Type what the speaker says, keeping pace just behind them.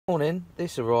Morning,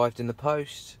 this arrived in the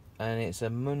post and it's a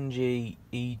Munji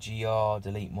EGR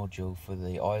delete module for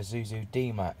the Isuzu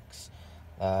Dmax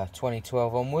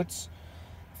 2012 onwards,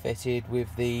 fitted with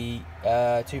the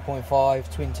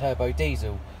 2.5 twin turbo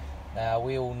diesel. Now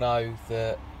we all know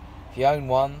that if you own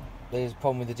one, there's a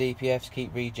problem with the DPFs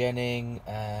keep regenning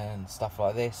and stuff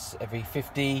like this every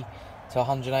 50 to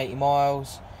 180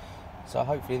 miles, so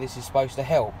hopefully this is supposed to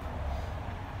help.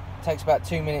 It takes about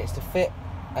 2 minutes to fit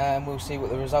and we'll see what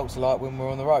the results are like when we're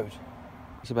on the road.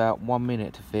 It's about 1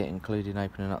 minute to fit, including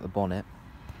opening up the bonnet.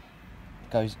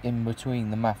 It goes in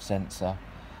between the MAF sensor,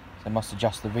 so it must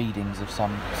adjust the readings of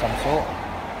some sort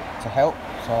to help.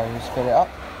 So let's fill it up.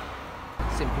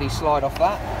 Simply slide off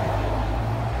that,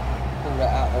 pull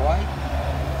that out of the way,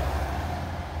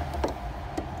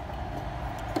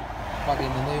 plug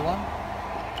in the new one.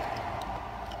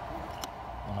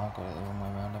 Oh no, I've got it the wrong way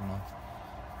around, haven't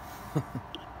I?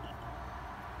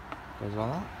 Goes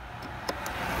like that.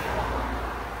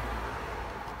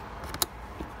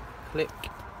 Click.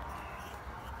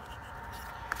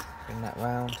 Bring that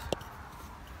round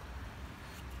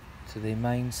to the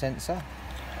main sensor. Like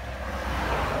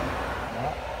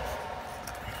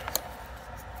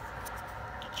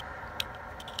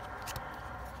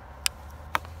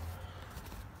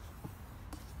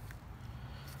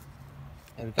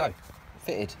there we go.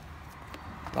 Fitted.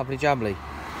 Lovely jubbly.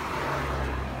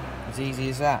 As easy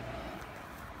as that.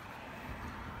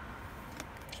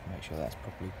 Just make sure that's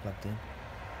properly plugged in.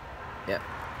 Yep.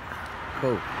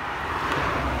 Cool.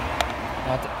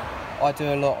 I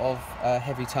do a lot of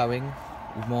heavy towing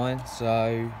with mine,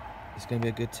 so it's going to be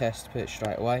a good test to put it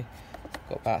straight away.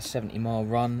 Got about a 70-mile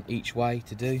run each way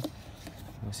to do.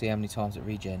 We'll see how many times it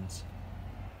regens.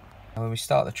 And when we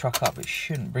start the truck up, it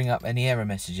shouldn't bring up any error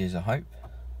messages, I hope.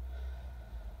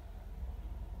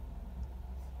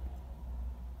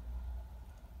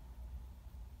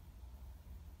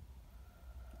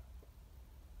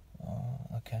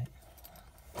 Okay.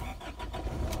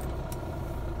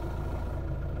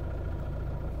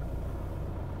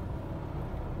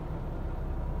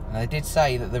 And they did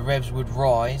say that the revs would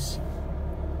rise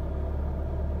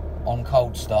on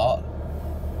cold start,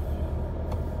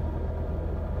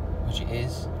 which it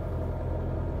is.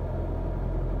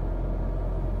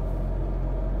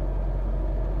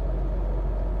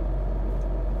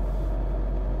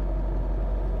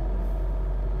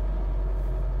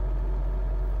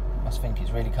 I think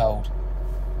it's really cold.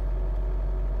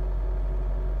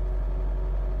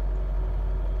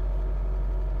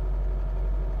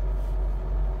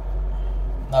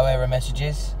 No error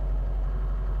messages.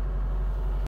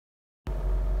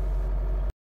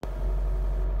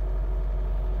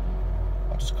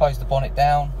 I'll just close the bonnet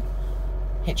down,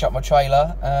 hitch up my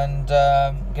trailer and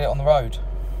get it on the road.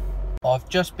 I've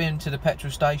just been to the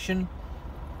petrol station,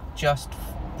 just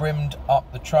brimmed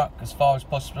up the truck as far as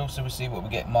possible, so we'll see what we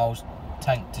get miles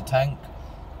tank to tank.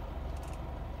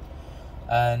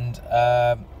 And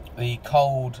the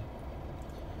cold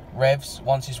revs,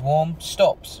 once it's warm,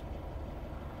 stops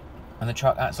and the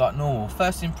truck acts like normal.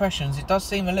 First impressions, it does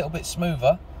seem a little bit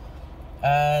smoother,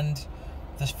 and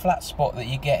the flat spot that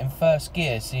you get in first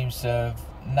gear seems to have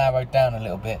narrowed down a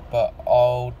little bit, but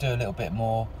I'll do a little bit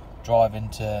more driving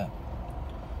to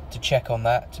check on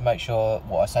that to make sure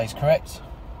what I say is correct.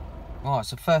 Right,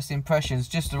 so first impressions,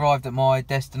 just arrived at my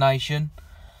destination.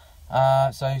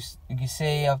 So you can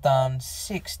see I've done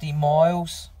 60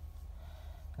 miles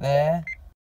there,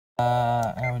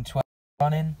 hour and 12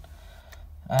 running,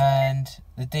 and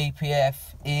the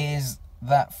DPF is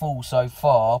that full so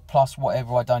far, plus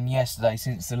whatever I done yesterday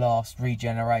since the last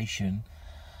regeneration.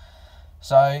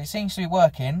 So it seems to be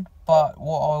working, but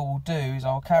what I will do is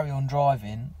I'll carry on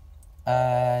driving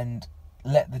and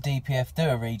let the DPF do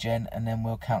a regen, and then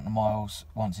we'll count the miles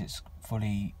once it's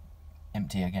fully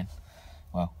empty again.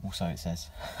 Well, also it says.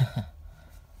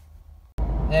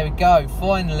 There we go,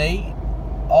 finally,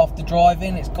 after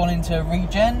driving, it's gone into a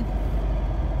regen.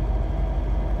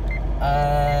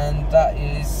 And that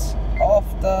is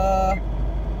after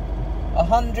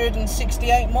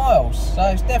 168 miles, so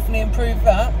it's definitely improved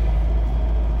that.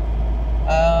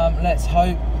 Let's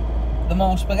hope the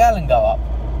miles per gallon go up.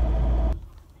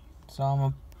 So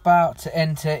I'm about to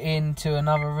enter into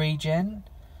another regen,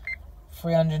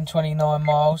 329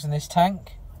 miles in this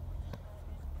tank,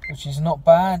 which is not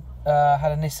bad.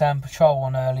 Had a Nissan Patrol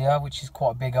on earlier, which is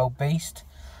quite a big old beast,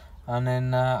 and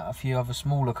then a few other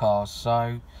smaller cars.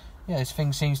 So yeah, this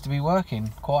thing seems to be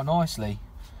working quite nicely.